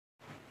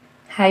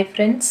Hi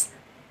friends,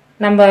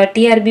 நம்ம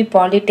TRB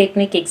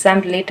Polytechnic exam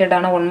related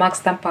ஆன 1 marks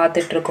தான்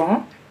பார்த்துட்டு இருக்கோம்.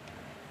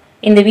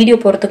 இந்த வீடியோ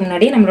போறதுக்கு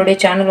முன்னாடி நம்மளுடைய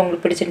சேனல்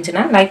உங்களுக்கு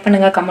பிடிச்சிருந்துச்சுனா லைக்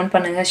பண்ணுங்க, கமெண்ட்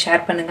பண்ணுங்க,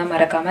 ஷேர் பண்ணுங்க,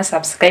 மறக்காம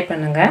Subscribe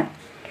பண்ணுங்க.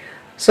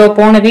 சோ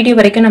போன வீடியோ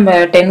வரைக்கும் நம்ம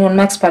 10 1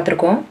 marks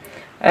பார்த்திருக்கோம்.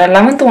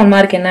 11th 1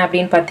 mark என்ன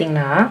அப்படினு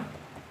பாத்தீங்கன்னா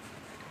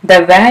the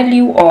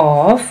value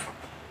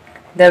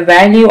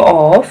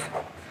of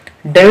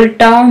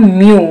delta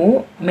mu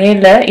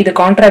மேல இது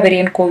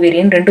contravariant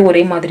covariant ரெண்டு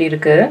ஒரே மாதிரி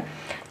இருக்கு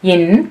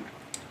in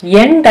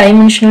n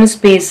dimensional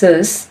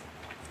spaces.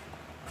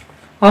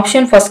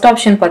 First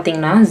option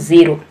பாத்தீங்கன்னா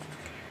 0,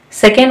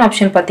 second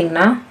option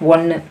பாத்தீங்கன்னா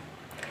 1,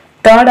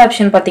 third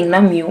option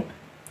பாத்தீங்கன்னா mu,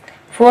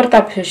 fourth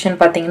option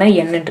பாத்தீங்கன்னா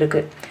n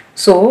இருக்கு.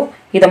 சோ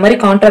இத மாதிரி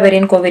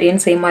contravariant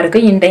covariant சேமா இருக்கு.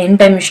 இந்த n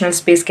dimensional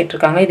space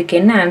கேட்டிருக்காங்க. இதுக்கு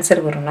என்ன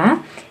ஆன்சர் வரும்னா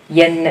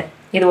n.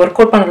 இது வொர்க்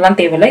அவுட் பண்ணலாம்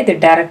தேவையில்லை, இது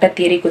டைரக்டா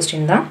தியரி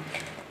क्वेश्चन தான்.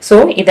 சோ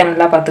இத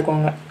நல்லா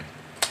பாத்துக்கோங்க.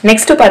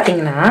 நெக்ஸ்ட்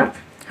பாத்தீங்கன்னா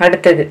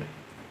அடுத்தது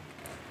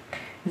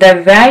the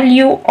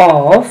value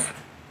of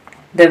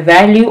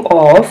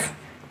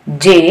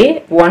j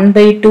 1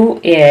 by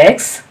 2x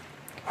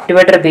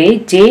divided by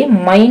j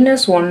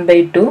minus 1 by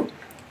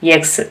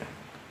 2x.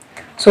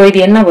 so இது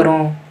என்ன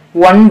வரும்?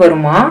 1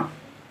 வருமா,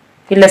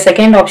 இல்ல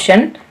செகண்ட்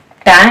ஆப்ஷன்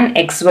tan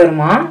x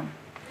வருமா,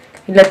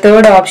 இல்ல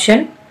தேர்ட்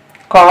ஆப்ஷன்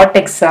cot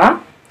x ஆ,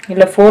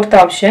 இல்ல ஃபோர்த்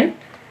ஆப்ஷன்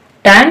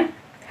tan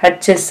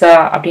hs ஆ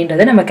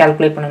அப்படின்றதை நம்ம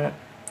கால்குலேட் பண்ணணும்.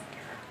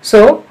 so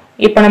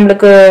இப்போ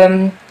நமக்கு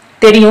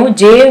தெரியும்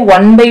j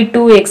 1 by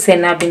 2x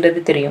என்ன அப்படின்றது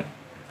தெரியும்.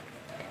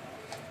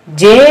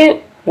 j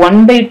 1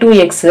 by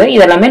 2x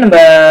இதெல்லாமே நம்ம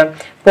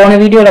போன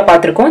வீடியோல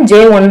பார்த்திருக்கோம். j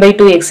 1 by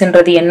 2x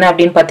ன்றது என்ன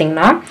அப்படினு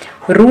பாத்தீங்கன்னா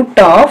root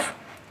of,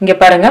 இங்க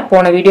பாருங்க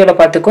போன வீடியோல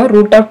பார்த்துக்கோம்,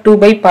 root of 2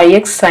 by pi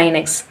x sin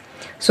x.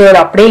 So அத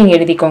அப்படியே இங்க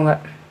எழுதிக்கோங்க.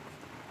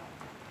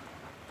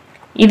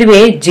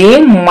 இதுவே j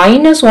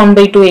minus 1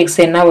 by 2x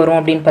என்ன வரும்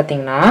அப்படினு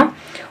பாத்தீங்கன்னா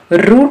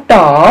root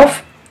of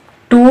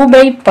 2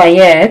 by pi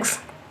x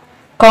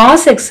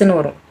cos x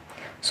ன்னு வரும்.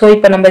 சோ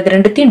இப்போ நம்ம இது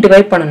ரெண்டுத்தையும்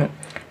டிவைட் பண்ணனும்.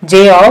 j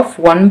of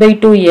 1 by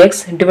 2x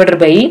divided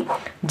by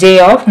j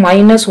of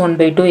minus 1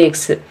 by 2x.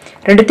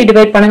 ரெண்டுத்தையும்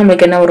டிவைட் பண்ணா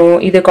நமக்கு என்ன வரும்?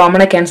 இது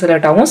காமனா கேன்சல்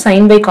அவுட் ஆகும்.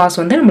 sin by cos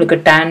வந்து நமக்கு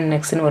tan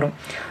x ன்னு வரும்.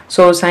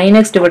 So sin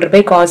x divided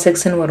by cos x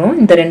ன்னு வரும்.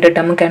 இந்த ரெண்டு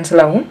டேர்ம்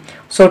கேன்சல் ஆகும்.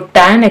 சோ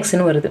tan x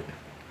ன்னு வருது.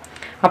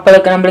 அப்ப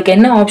நமக்கு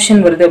என்ன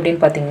ஆப்ஷன் வருது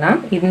அப்படினு பாத்தீங்கன்னா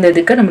இந்த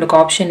இதுக்கு நமக்கு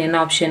ஆப்ஷன் என்ன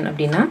ஆப்ஷன்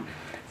அப்படினா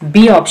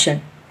B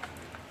ஆப்ஷன்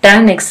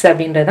tan x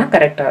அப்படின்றது தான்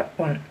கரெக்ட்டா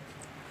ஒன்.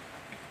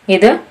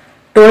 இது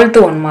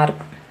 12th 1 mark.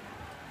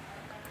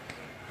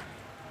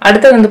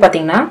 அடுத்து வந்து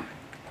பாத்தீங்கன்னா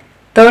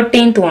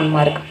 13th 1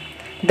 mark.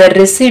 the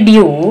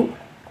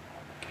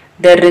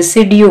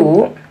residue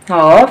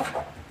of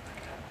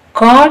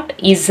cot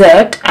z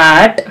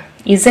at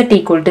z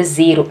equal to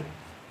 0.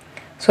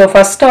 so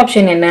first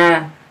option என்ன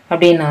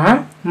அப்படினா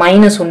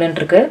minus 1 ன்னு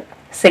இருக்கு,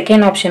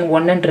 second option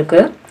 1 ன்னு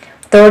இருக்கு,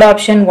 third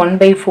option 1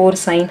 by 4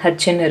 sin h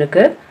ன்னு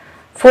இருக்கு,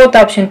 fourth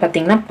option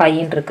பாத்தீங்கன்னா pi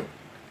ன்னு இருக்கு.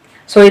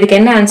 so இதுக்கு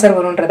என்ன ஆன்சர்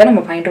வரும்ன்றதை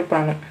நம்ம ஃபைண்ட் அவுட்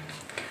பண்ணனும்.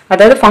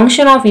 அதாவது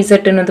function of z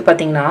ன்னு வந்து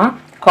பாத்தீங்கன்னா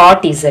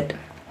cot z.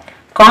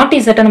 cot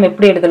z நம்ம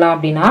எப்படி எழுதலாம்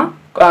அப்படினா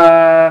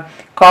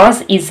cos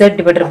z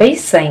divided by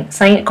sin.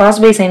 cos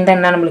by sin தான்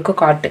என்ன நமக்கு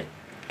cot.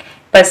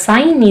 இப்ப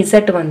sin z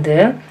வந்து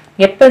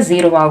எப்ப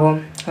 0 ஆகும்?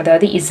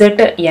 அதாவது z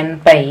n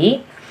pi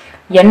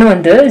n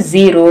வந்து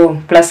 0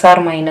 plus or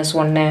minus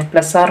 1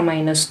 plus or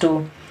minus 2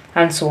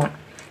 and so on.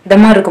 இந்த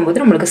மாதிரி இருக்கும்போது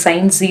நமக்கு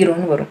sin 0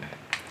 ன்னு வரும்.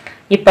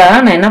 இப்ப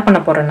நான் என்ன பண்ண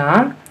போறேன்னா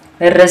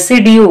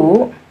residue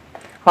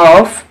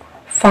of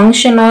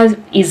function of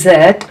z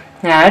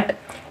at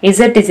z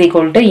is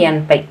equal to n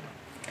pi.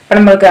 இப்ப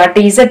நமக்கு at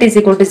z is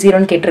equal to 0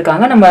 ன்னு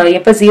கேட்டிருக்காங்க. நம்ம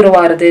எப்ப 0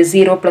 வருது?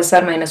 0 plus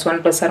or minus 1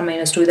 plus or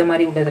minus 2 இந்த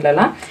மாதிரி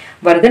உள்ளதுலலாம்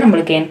வருது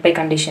நமக்கு n pi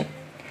condition.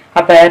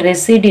 அப்ப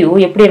residue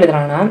எப்படி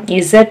எழுதலாம்னா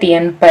z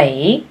n pi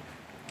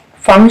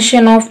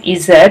function of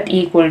z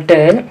equal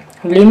to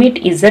limit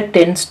z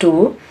tends to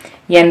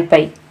n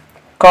pi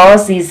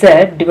cos z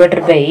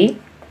divided by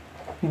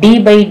d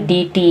by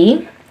dt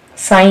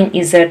sin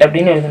z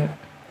அப்படின்னு எழுதணும்.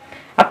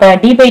 அப்ப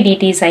d by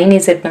dt sin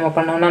z நம்ம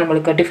பண்ணோம்னா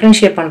நமக்கு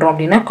differentiate பண்றோம்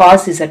அப்படினா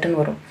cos z ன்னு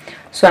வரும்.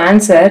 So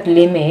answer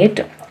limit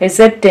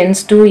z tends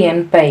to n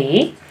pi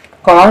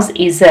cos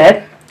z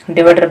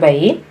divided by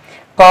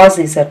cos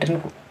z ன்னு.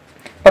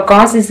 இப்ப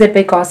cos z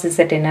by cos z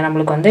என்ன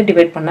நமக்கு வந்து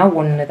டிவைட் பண்ணா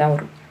 1 தான்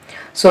வரும்.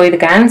 சோ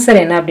இதுக்கு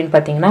ஆன்சர் என்ன அப்படினு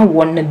பாத்தீங்கன்னா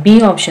 1 B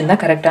ஆப்ஷன்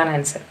தான் கரெக்ட்டான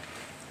answer.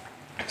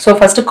 So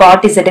first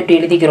cot z இப்படி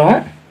எழுதிக்கிறோம்.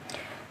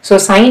 சோ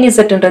sin z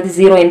ன்றது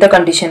 0 எந்த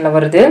கண்டிஷன்ல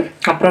வருது?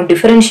 அப்புறம்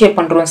டிஃபரன்ஷியேட்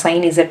பண்றோம்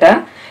sin z.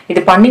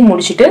 இது பண்ணி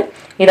முடிச்சிட்டு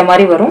இத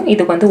மாதிரி வரும்.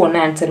 இதுக்கு வந்து 1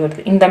 ஆன்சர்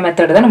வருது. இந்த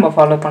மெத்தட் தான் நம்ம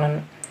ஃபாலோ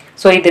பண்ணனும்.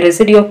 சோ இது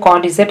residue of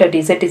cot z at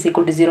z is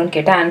equal to 0 ன்னு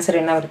கேட்டா ஆன்சர்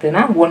என்ன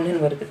வருதுனா 1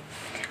 ன்னு வருது.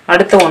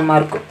 அடுத்த 1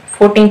 mark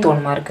 14th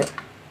 1 mark.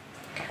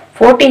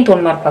 14th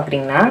 1 mark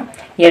பாக்குறீங்கன்னா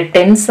a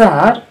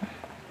tensor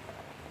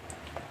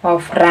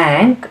of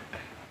rank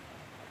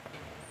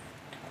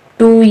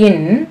 2 in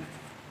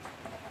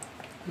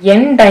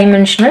n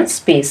dimensional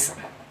space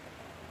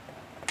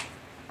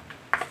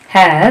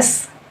has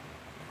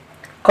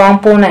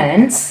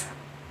components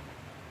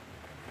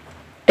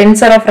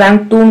tensor of rank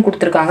 2 ன்னு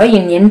கொடுத்திருக்காங்க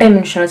in n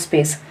dimensional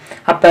space.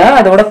 அப்போ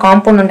அதோட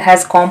காம்போனன்ட்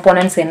ஹேஸ்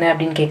காம்போனன்ட்ஸ் என்ன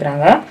அப்படின்னு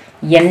கேட்குறாங்க.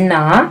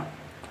 என்னா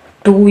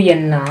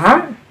 2n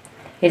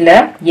இல்லை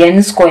n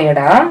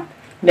ஸ்கொயர்டா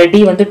இல்லை d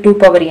வந்து 2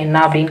 பவர் n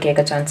அப்படின்னு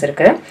கேட்க சான்ஸ்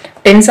இருக்கு.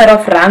 Tensor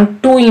of rank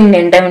 2 in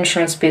n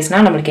dimensional ஸ்பேஸ்னா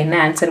நம்மளுக்கு என்ன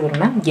ஆன்சர்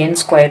வரும்னா n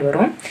ஸ்கொயர்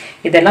வரும்.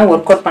 இதெல்லாம்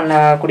ஒர்க் அவுட்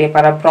பண்ணக்கூடிய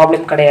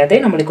ப்ராப்ளம் கிடையாது,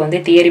 நம்மளுக்கு வந்து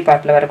தியரி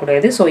பார்ட்டில்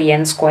வரக்கூடியது. ஸோ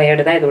n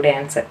ஸ்கொயர்டு தான் இதோடைய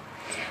ஆன்சர்.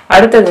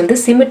 அடுத்தது வந்து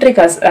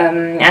சிமெட்ரிக்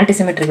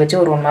ஆன்டிசிமெட்ரிக் வச்சு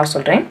ஒரு 1 மார்க்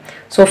சொல்கிறேன்.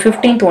 So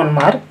 15th 1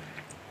 mark.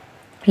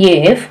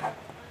 if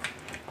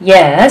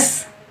yes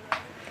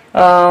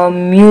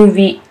mu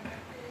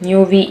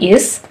v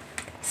is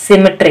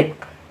symmetric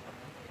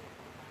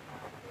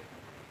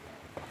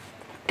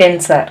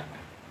tensor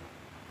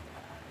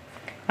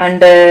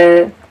and a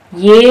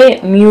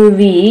mu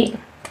v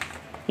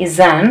is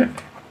an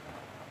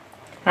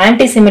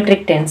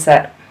antisymmetric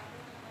tensor.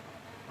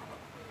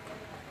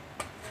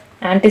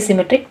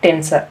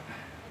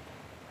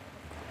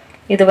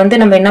 இது வந்து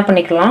நம்ம என்ன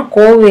பண்ணிக்கலாம்,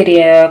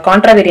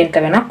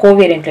 கான்ட்ராவேரியன்ட்ல வேணா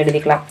கோவேரியன்ட்ல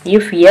எழுதிக்கலாம்.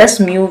 if s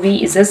mu v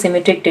is a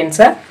symmetric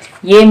tensor,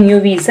 a mu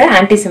v is a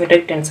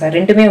antisymmetric tensor.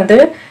 ரெண்டுமே வந்து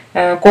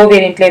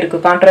கோவேரியன்ட்ல இருக்கு,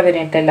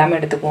 கான்ட்ராவேரியன்ட்ல இல்லாம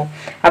எடுத்துக்குவோம்.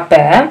 அப்ப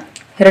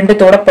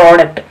ரெண்டுத்தோட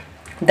product,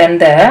 then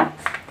the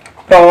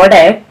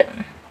product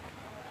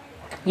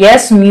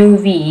s mu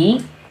v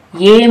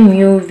a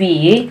mu v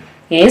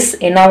is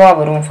என்னவா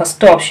வரும்?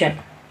 First option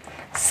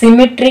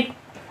symmetric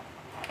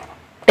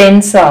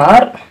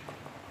tensor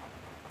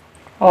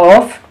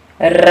of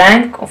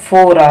rank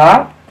 4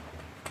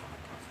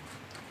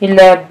 இல்ல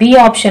B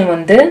option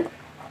வந்து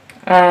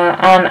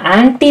an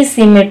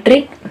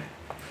antisymmetric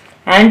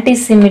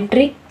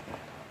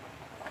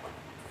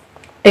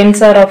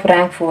tensor of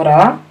rank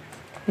 4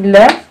 இல்ல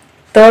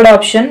third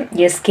option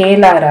a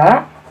scalar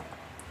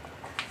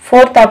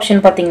fourth option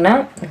பாத்தீங்கன்னா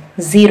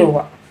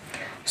 0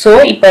 so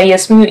இப்போ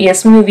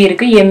s mu v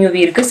இருக்கு a mu v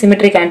இருக்கு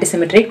symmetric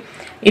antisymmetric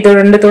இது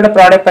ரெண்டுத்தோட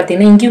ப்ராடக்ட்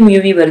பாத்தீங்கன்னா இங்கேயும் mu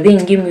v வருது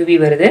இங்கேயும் mu v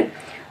வருது.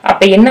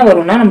 அப்ப என்ன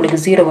வரும்னா நம்மளுக்கு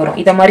 0 வரும்.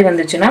 இத மாதிரி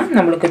வந்துச்சுனா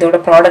நம்மளுக்கு இதோட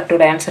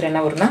ப்ராடக்ட்டோட ஆன்சர் என்ன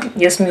வரும்னா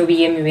s mu v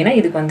a mu v னா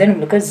இதுக்கு வந்து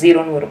நம்மளுக்கு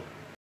 0 ன்னு வரும்.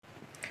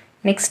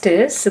 Next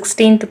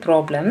 16th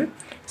problem.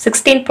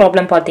 16th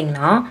problem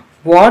பாத்தீங்கன்னா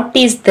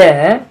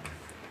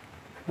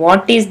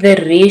what is the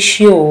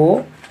ratio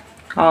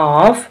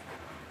of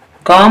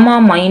gamma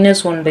minus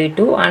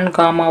 1/2 and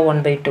gamma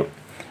 1/2.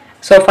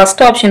 so first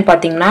option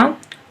பாத்தீங்கன்னா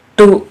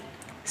 2,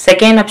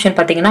 second option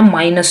பாத்தீங்கன்னா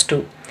 -2,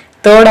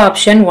 third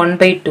option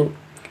 1/2,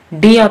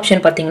 D option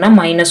பாத்தீங்கன்னா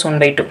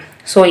 -1/2.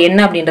 so என்ன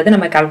அப்படின்றது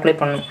நம்ம கால்குலேட்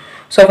பண்ணனும்.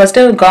 so first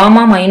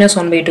gamma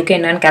 -1/2 க்கு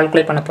என்னன்னு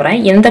கால்குலேட் பண்ண போறேன்.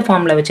 எந்த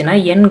formula வெச்சினா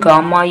n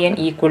gamma n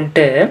equal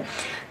to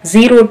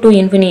 0 to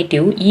infinity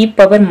e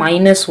power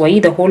minus y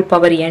the whole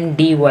power n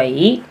dy.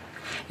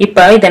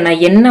 இப்போ இத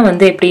நான் என்ன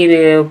வந்து எப்படி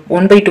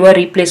 1/2 ஆ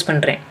ரீப்ளேஸ்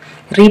பண்றேன்.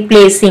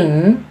 replacing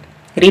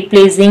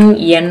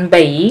n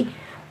by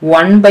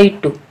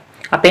 1/2.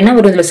 அப்ப என்ன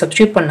வரும், இதுல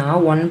சப்ஸ்டிட்யூட் பண்ணா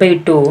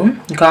 1/2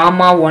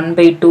 gamma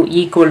 1/2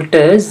 equal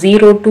to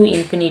 0 to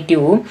infinity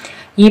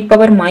e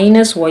power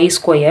minus y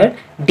square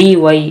dy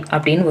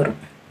அப்படின்னு வரும்.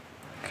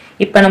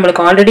 இப்போ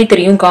நம்மளுக்கு ஆல்ரெடி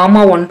தெரியும்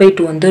gamma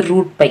 1/2 வந்து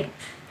 √π.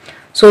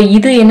 so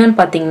இது என்னன்னு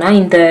பாத்தீங்கன்னா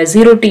இந்த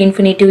 0 to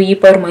infinity e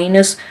power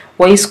minus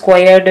y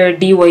squared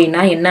dy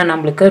னா என்ன,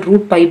 நம்மளுக்கு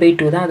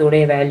 √π/2 தான் அதோட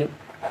வேல்யூ.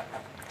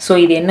 so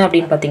இது என்ன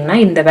அப்படினு பாத்தீங்கன்னா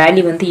இந்த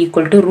வேல்யூ வந்து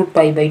equal to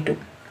 √π/2.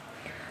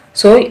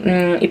 so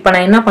இப்போ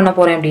நான் என்ன பண்ண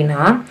போறேன்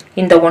அப்படினா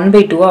இந்த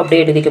 1/2 அப்படியே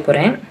எழுதிக்க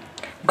போறேன்.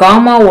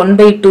 gamma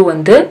 1/2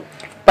 வந்து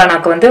இப்போ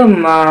எனக்கு வந்து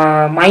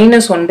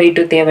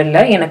 -1/2 தேவையில்ல,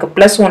 எனக்கு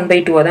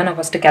 +1/2 தான் நான்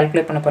ஃபர்ஸ்ட்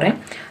கால்குலேட் பண்ண போறேன்.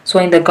 so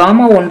இந்த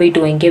gamma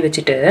 1/2 இங்கே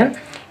வச்சிட்டு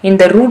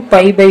இந்த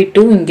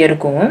 √π/2 இங்க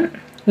இருக்கும்.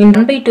 இந்த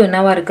 1/2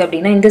 என்னவா இருக்கு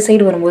அப்படினா இந்த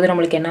சைடு வரும்போது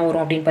நமக்கு என்ன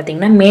வரும் அப்படினு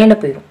பாத்தீங்கன்னா மேலே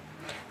போயிடும்.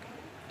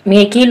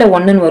 கீழ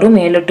 1 ன்னு வரும்,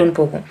 மேலே 2 ன்னு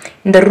போகும்.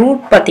 இந்த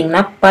ரூட்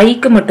பாத்தீங்கன்னா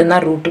பைக்கு மட்டும்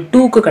தான் ரூட்,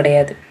 2 க்கு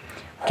கிடையாது.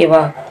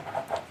 ஓகேவா,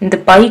 இந்த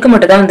பைக்கு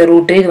மட்டும் தான் அந்த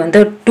ரூட், இது வந்து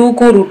 2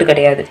 க்கும் ரூட்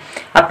கிடையாது.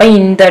 அப்ப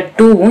இந்த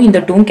 2வும் இந்த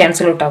 2வும்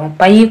கேன்சல் அவுட் ஆகும்,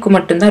 பைக்கு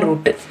மட்டும் தான்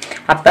ரூட்.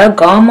 அப்ப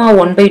gamma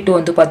 1/2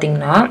 வந்து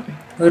பாத்தீங்கன்னா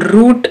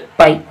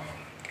 √π,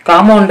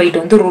 gamma 1/2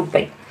 வந்து √π.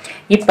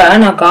 இப்போ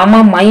நான் gamma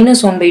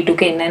 -1/2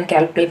 க்கு என்னன்னு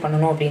கால்குலேட்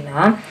பண்ணனும் அப்படினா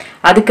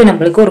அதுக்கு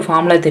நம்மளுக்கு ஒரு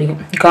ஃபார்முலா தெரியும்.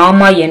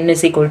 gamma n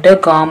 =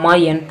 gamma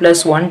n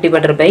 + 1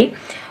 divided by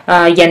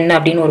n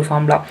அப்படினு ஒரு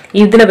ஃபார்முலா.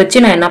 இதுல வச்சு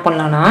நான் என்ன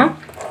பண்ணலாம்னா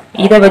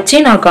இத வச்சு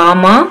நான்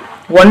gamma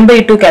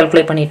 1/2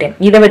 கால்குலேட் பண்ணிட்டேன்.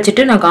 இத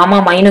வச்சிட்டு நான் gamma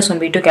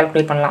 -1/2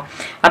 கால்குலேட் பண்ணலாம்.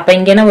 அப்ப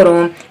இங்க என்ன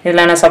வரும்,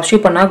 இதல நான்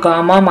சப்ஸ்டிட்யூட் பண்ணா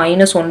gamma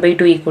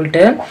 -1/2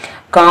 =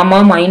 gamma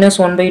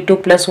 -1/2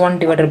 + 1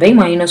 divided by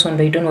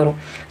 -1/2 ன்னு வரும்.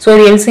 சோ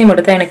இது எல்சிஎம்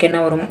எடுத்தா எனக்கு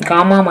என்ன வரும்,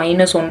 gamma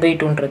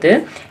 -1/2 ன்றது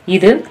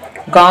இது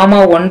gamma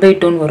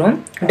 1/2 ன்னு வரும்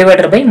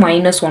divided by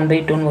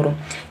 -1/2 ன்னு வரும்.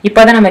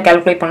 இப்போதான் நம்ம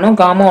கால்குலேட் பண்ணோம்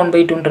gamma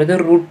 1/2 ன்றது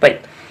 √π.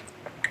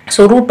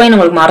 so √π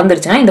நமக்கு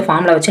மறந்துருச்சுனா இந்த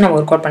ஃபார்முலா வச்சு நம்ம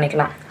வொர்க் அவுட்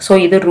பண்ணிக்கலாம். so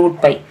இது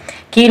 √π,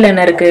 கீழ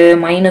என்ன இருக்கு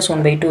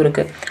 -1/2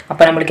 இருக்கு.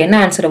 அப்ப நமக்கு என்ன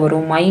ஆன்சர்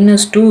வரும்,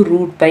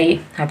 -2√π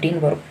அப்படினு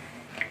வரும்.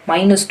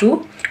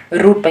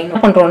 -2√π என்ன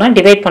பண்றோம்னா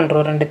டிவைட்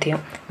பண்றோம்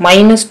ரெண்டுத்தையும்.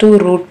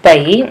 -2√π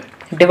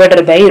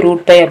divided by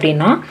 √π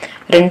அப்படினா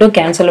ரெண்டும்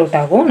கேன்சல் அவுட்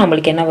ஆகும்.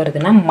 நமக்கு என்ன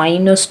வருதுன்னா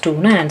 -2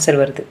 ன்னு ஆன்சர்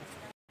வருது.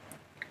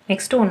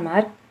 நெக்ஸ்ட் 1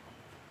 மார்க்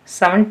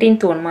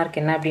 17th 1 mark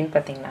என்ன அப்படின்னு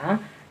பார்த்தீங்கன்னா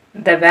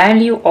the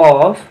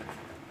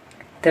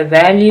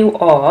value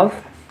of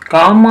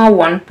gamma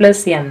 1 plus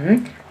m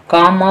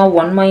gamma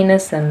 1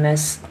 minus m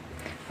is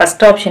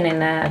first option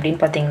என்ன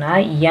அப்படின்னு பார்த்தீங்கன்னா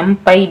m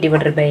pi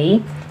divided by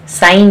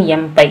sin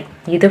m pi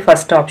இது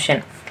first option.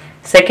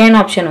 Second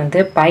option வந்து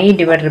pi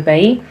divided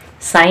by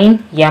sin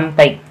m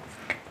pi.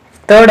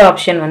 Third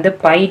option வந்து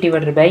pi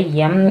divided by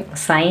m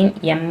sin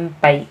m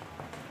pi.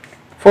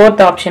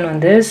 Fourth option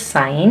வந்து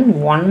sin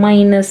 1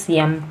 minus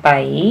m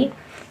pi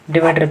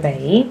divided by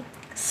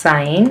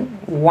sin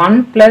 1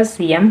 plus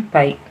m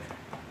pi.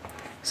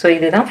 So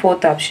இதுதான்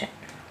fourth option.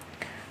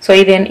 So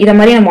இதை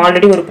மாதிரி நம்ம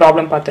already ஒரு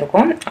problem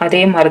பார்த்துருக்கோம்.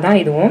 அதே மாதிரி தான்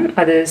இதுவும்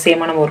அது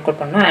சேமாக நம்ம ஒர்க்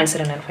அவுட் பண்ணோம்.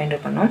 ஆன்சர் என்ன ஃபைண்ட்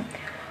அவுட் பண்ணோம்.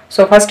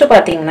 ஸோ ஃபஸ்ட்டு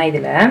பார்த்தீங்கன்னா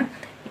இதில்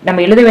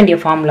நம்ம எழுத வேண்டிய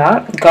formula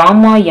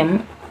gamma M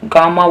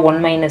gamma 1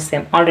 minus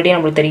M already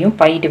நம்மளுக்கு தெரியும்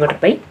pi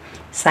divided by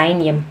sign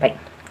M by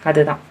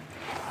அதுதான்.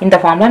 இந்த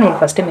ஃபார்முலா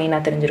நம்மளுக்கு ஃபஸ்ட்டு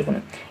மெயினாக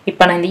தெரிஞ்சிருக்கணும்.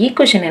 இப்போ நான் இந்த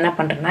ஈக்குவேஷன் என்ன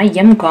பண்ணுறேன்னா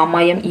M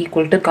gamma M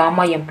equal to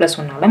gamma M plus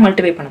ஒன்னால்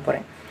multiply பண்ண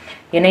போகிறேன்.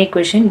 என்ன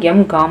equation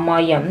M gamma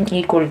M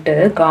equal to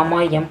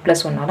gamma M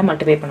plus ஒன்னால்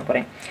multiply பண்ண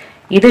போகிறேன்.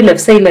 இது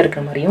லெஃப்ட் சைடில்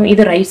இருக்கிற மாதிரியும்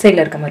இது ரைட்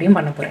சைடில் இருக்கிற மாதிரியும்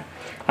பண்ண போகிறேன்.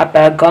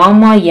 அப்போ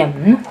gamma M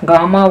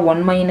gamma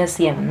 1 minus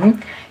M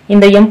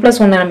இந்த எம் ப்ளஸ்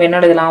ஒன்னை நம்ம என்ன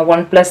எழுதலாம்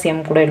 1 ப்ளஸ்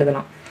எம் கூட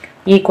எழுதலாம்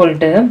equal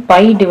to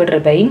pi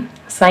divided by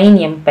sign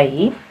M by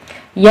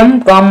M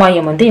gamma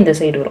M வந்து இந்த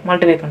சைடு வரும்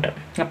மல்டிப்ளை பண்ணுறேன்.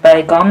 அப்போ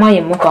காமா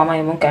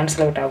எம்மும்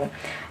கேன்சல் அவுட் ஆகும்.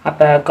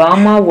 அப்போ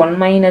gamma 1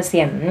 minus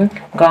M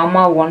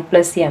gamma 1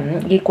 plus M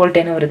equal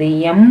to என்ன வருது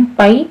M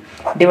pi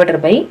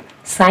divided by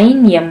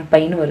sign M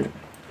பைன்னு வருது.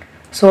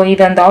 ஸோ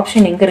இது அந்த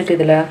ஆப்ஷன் எங்கே இருக்குது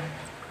இதில்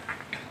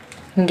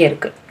இங்கே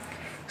இருக்குது.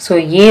 ஸோ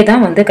ஏ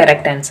தான் வந்து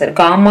correct answer.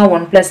 Gamma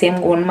 1 plus M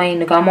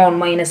gamma 1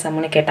 minus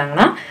எம்னு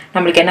கேட்டாங்கன்னா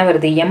நம்மளுக்கு என்ன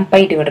வருது M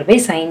pi divided by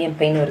sign M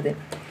பைன்னு வருது.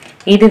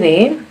 இதுவே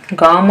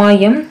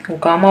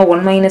காமா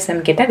 1 மைனஸ்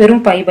எம் கேட்டால்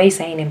வெறும் பை பை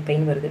சைன் எம்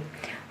பைன்னு வருது.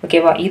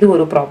 ஓகேவா, இது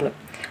ஒரு ப்ராப்ளம்.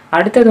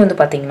 அடுத்தது வந்து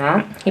பார்த்தீங்கன்னா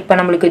இப்போ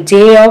நம்மளுக்கு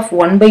ஜே ஆஃப்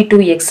 1/2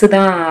 எக்ஸ்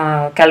தான்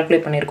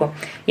கால்குலேட் பண்ணியிருக்கோம்.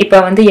 இப்போ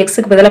வந்து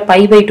எக்ஸுக்கு பதிலாக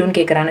பை பை 2ன்னு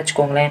கேட்குறான்னு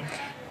வச்சுக்கோங்களேன்.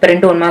 இப்போ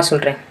 2 ஒன்றா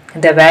சொல்கிறேன்.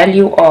 The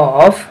value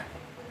of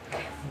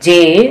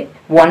J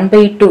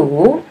 1/2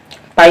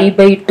 pi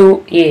by 2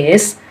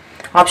 is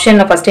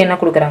ஆப்ஷனில் ஃபஸ்ட்டு என்ன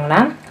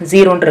கொடுக்குறாங்கன்னா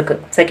 0ன்னு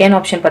இருக்குது. செகண்ட்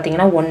ஆப்ஷன்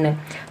பார்த்தீங்கன்னா 1,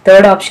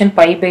 third option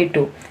pi by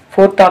 2,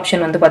 fourth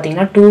option வந்து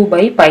பார்த்தீங்கன்னா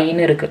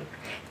 2/πன்னு இருக்குது.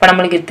 இப்போ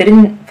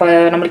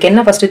நம்மளுக்கு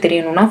என்ன ஃபஸ்ட்டு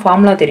தெரியணும்னா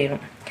ஃபார்முலா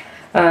தெரியணும்.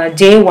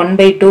 ஜே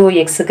 1/2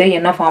 எக்ஸுக்கு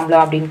என்ன ஃபார்முலா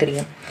அப்படின்னு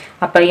தெரியும்.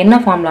 அப்போ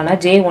என்ன ஃபார்முலானா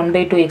ஜே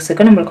 1/2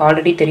 எக்ஸுக்கு நம்மளுக்கு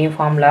ஆல்ரெடி தெரியும்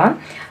ஃபார்முலா.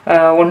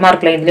 1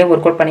 மார்க்கில் இதிலே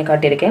ஒர்க் அவுட் பண்ணி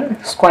காட்டியிருக்கேன்.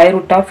 Square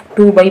root of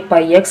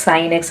 2/πx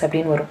sin x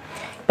அப்படின்னு வரும்.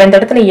 இப்போ இந்த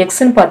இடத்துல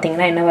எக்ஸ்ன்னு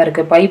பார்த்தீங்கன்னா என்னவா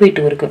இருக்குது பை பை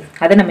 2 இருக்குது.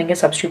 அதை நம்ம இங்கே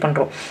சப்ஸ்டியூட்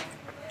பண்ணுறோம்.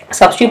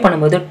 சப்ஸ்டியூட்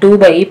பண்ணும்போது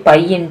 2/π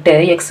இன்ட்டு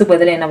எக்ஸுக்கு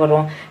பதில் என்ன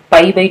வரும்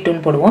பை பை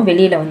 2ன்னு போடுவோம்.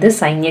 வெளியில் வந்து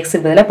சைன்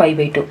எக்ஸுக்கு பதிலாக பை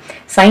பை 2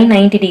 சைன்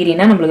 90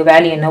 டிகிரினா நம்மளுக்கு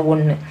வேல்யூ என்ன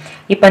 1.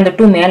 இப்போ அந்த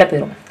 2 மேலே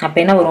போயிடும். அப்போ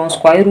என்ன வரும்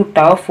ஸ்கொயர்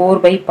ரூட் ஆஃப்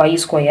 4/π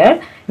ஸ்கொயர்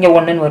இங்கே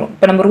 1ன்னு வரும்.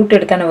 இப்போ நம்ம ரூட்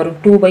எடுத்தால் என்ன வரும்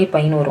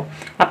 2/πன்னு வரும்.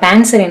 அப்போ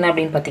ஆன்சர் என்ன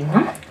அப்படின்னு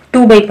பார்த்தீங்கன்னா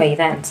 2/π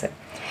தான் ஆன்சர்.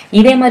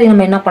 இதே மாதிரி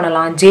நம்ம என்ன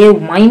பண்ணலாம் ஜே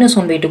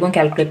 -1/2க்கும்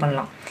கால்குலேட்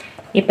பண்ணலாம்.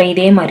 இப்போ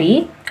இதே மாதிரி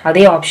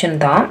அதே ஆப்ஷன்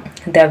தான்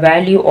the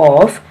value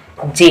of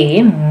j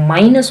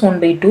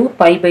 -1/2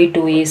 pi by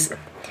 2 is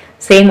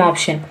same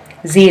option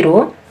 0,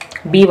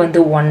 b வந்து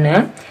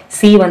 1,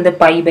 c வந்து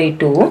pi by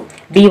 2,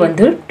 d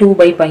வந்து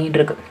 2/π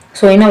இருக்கு.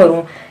 ஸோ என்ன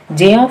வரும்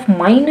j of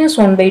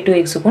 -1/2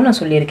 xக்கும் நான்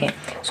சொல்லியிருக்கேன்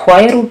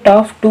square root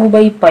of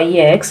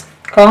 2/πx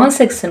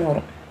cos xன்னு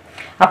வரும்.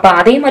 அப்போ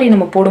அதே மாதிரி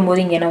நம்ம போடும்போது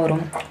இங்கே என்ன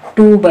வரும்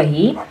 2/π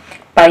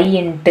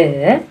இன்ட்டு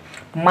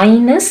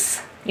மைனஸ்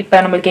இப்போ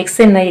நம்மளுக்கு எக்ஸ்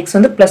என்ன எக்ஸ்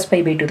வந்து ப்ளஸ் பை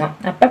பை 2 தான்.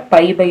 அப்போ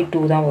பை பை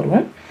 2 தான்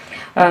வரும்.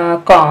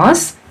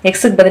 காஸ்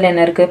எக்ஸுக்கு பதில்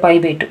என்ன இருக்குது பை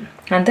பை 2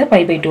 அந்த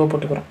பை பை 2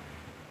 போட்டுக்கிறோம்.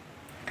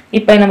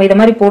 இப்போ நம்ம இதை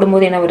மாதிரி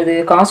போடும்போது என்ன வருது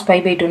cos by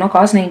by 2னா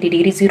cos 90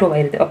 degree 0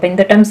 ஆயிடுது. அப்போ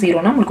இந்த டேர்ம்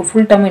 0னா நம்மளுக்கு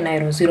ஃபுல் டேர்ம் என்ன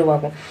ஆயிரும் 0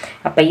 ஆகும்.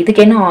 அப்போ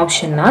இதுக்கு என்ன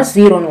ஆப்ஷன்னா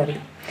 0ன்னு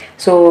வருது.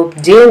 ஸோ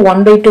ஜே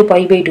 1/2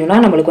 பை பை 2னா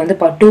நம்மளுக்கு வந்து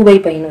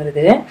 2/πன்னு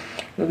வருது.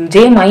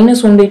 ஜே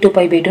 -1/2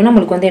 பை பை 2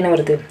 நம்மளுக்கு வந்து என்ன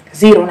வருது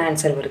 0ன்னு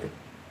ஆன்சர் வருது.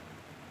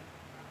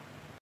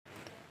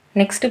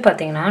 நெக்ஸ்ட்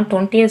பார்த்தீங்கன்னா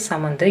 20th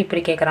சம் வந்து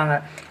இப்படி கேட்குறாங்க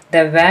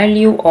the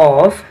value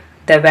of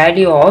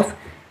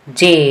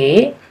j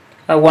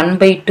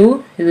 1/2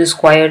 இது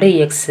squared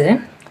X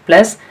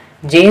plus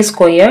J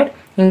squared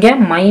இங்கே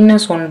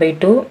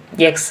 -1/2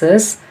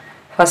 எக்ஸஸ்.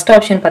 ஃபஸ்ட்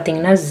ஆப்ஷன்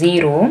பார்த்தீங்கன்னா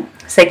 0,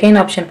 செகண்ட்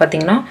ஆப்ஷன்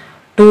பார்த்தீங்கன்னா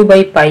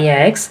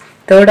 2/πx,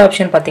 தேர்ட்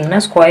ஆப்ஷன்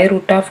பார்த்தீங்கன்னா square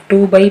root of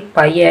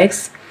 2/πx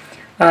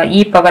e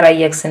power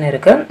ixன்னு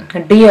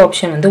இருக்குது. டி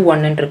ஆப்ஷன் வந்து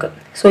 1ன்னு இருக்குது.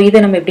 ஸோ இதை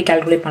நம்ம எப்படி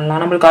கால்குலேட் பண்ணலாம்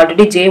நம்மளுக்கு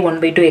ஆல்ரெடி ஜே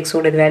 1/2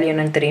 எக்ஸோட வேல்யூ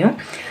என்னன்னு தெரியும்.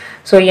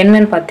 ஸோ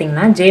என்னன்னு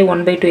பார்த்தீங்கன்னா ஜே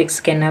 1/2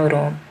 எக்ஸ்க்கு என்ன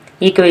வரும்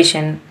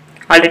ஈக்குவேஷன்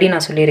ஆல்ரெடி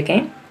நான்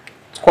சொல்லியிருக்கேன்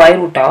square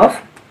root of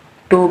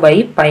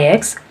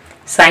 2/πx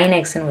sin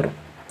xன்னு வரும்.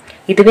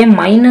 இதுவே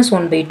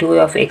 -1/2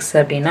 ஆஃப் எக்ஸ்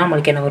அப்படின்னா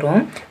நம்மளுக்கு என்ன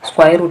வரும்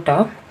square root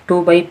of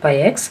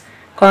 2/πx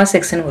cos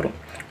xன்னு வரும்.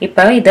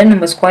 இப்போ இதை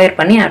நம்ம ஸ்கொயர்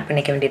பண்ணி ஆட்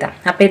பண்ணிக்க வேண்டியதான்.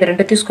 அப்போ இதை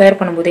ரெண்டுத்தையும் ஸ்கொயர்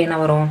பண்ணும்போது என்ன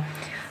வரும்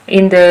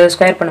இந்த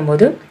ஸ்கொயர்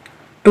பண்ணும்போது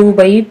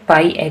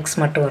 2/πx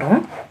மட்டும் வரும்.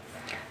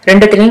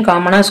 ரெண்டுத்துலேயும்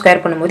காமனாக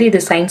ஸ்கொயர் பண்ணும்போது இது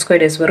சைன்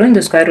ஸ்கொயர்ட் எக்ஸ் வரும்,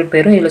 இந்த ஸ்கொயர் ரூட்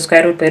பேரும் இதில்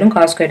ஸ்கொயர் ரூட் பேரும்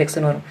காஸ் ஸ்கொயர்ட்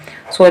எக்ஸ்னு வரும்.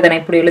 ஸோ இதை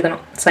நான் இப்படி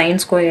எழுதணும், sign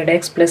squared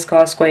X plus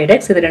cos squared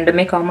X, இது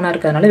ரெண்டுமே காமனாக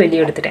இருக்கிறதுனால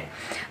வெளியே எடுத்துட்டேன்.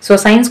 So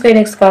sign squared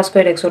X cos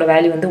squared எக்ஸோட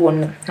வேல்யூ வந்து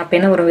 1. அப்போ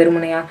என்ன வரும்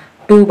வெறுமனையா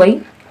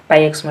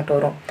 2/πx மட்டும்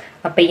வரும்.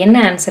 அப்போ என்ன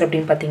ஆன்சர்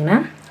அப்படின்னு பார்த்தீங்கன்னா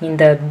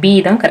இந்த பி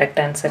தான்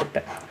கரெக்ட் ஆன்சர். இப்போ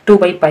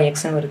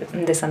 2/πxன்னு வருது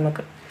இந்த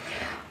சம்முக்கு.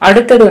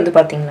 அடுத்தது வந்து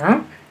பார்த்தீங்கன்னா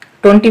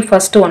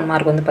 21st 1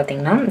 மார்க் வந்து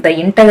பார்த்தீங்கன்னா the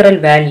integral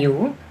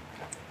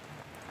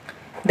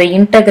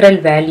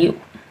value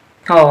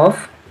of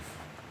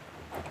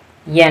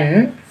n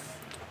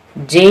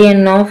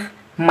jn of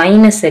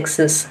minus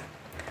x's.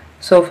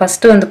 So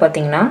first வந்து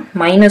பார்த்தீங்கன்னா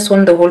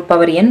 -1 the whole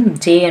power n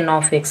jn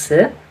of x.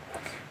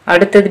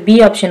 அடுத்தது b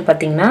ஆப்ஷன்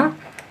பார்த்தீங்கன்னா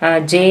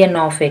jn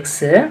of x.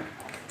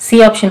 c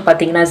option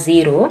பார்த்தீங்கன்னா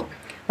 0.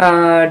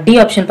 d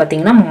ஆப்ஷன்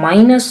பார்த்தீங்கன்னா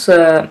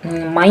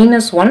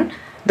 -1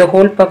 the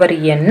whole power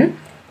n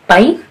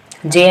by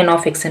jn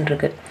of x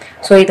இருக்கு.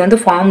 So இது வந்து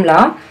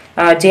formula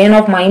jn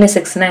of minus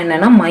x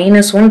என்னன்னா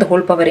 -1 the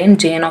whole power n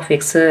jn of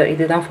x,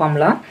 இதுதான்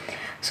formula.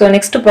 So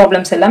next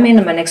problems எல்லாமே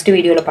நம்ம next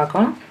வீடியோவில்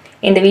பார்க்கலாம்.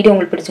 இந்த வீடியோ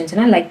உங்களுக்கு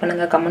பிடிச்சிருந்துச்சுன்னா லைக்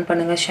பண்ணுங்கள், கமெண்ட்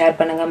பண்ணுங்கள், ஷேர்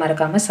பண்ணுங்கள்,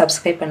 மறக்காமல்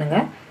சப்ஸ்கிரைப்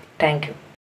பண்ணுங்கள். தேங்க்யூ.